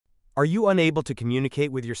Are you unable to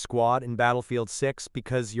communicate with your squad in Battlefield 6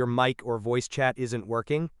 because your mic or voice chat isn't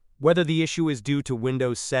working? Whether the issue is due to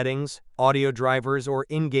Windows settings, audio drivers, or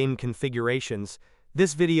in-game configurations,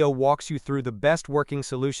 this video walks you through the best working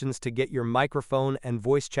solutions to get your microphone and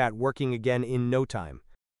voice chat working again in no time.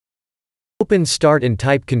 Open Start and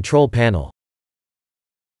type Control Panel.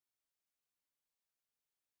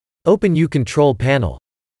 Open U Control Panel.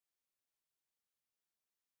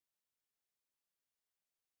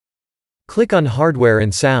 Click on Hardware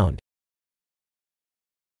and Sound.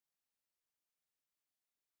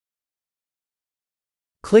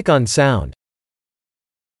 Click on Sound.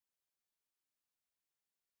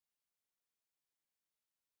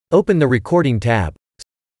 Open the Recording tab.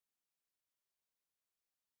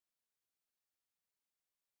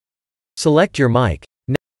 Select your mic.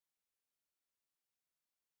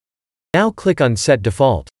 Now click on Set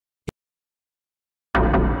Default.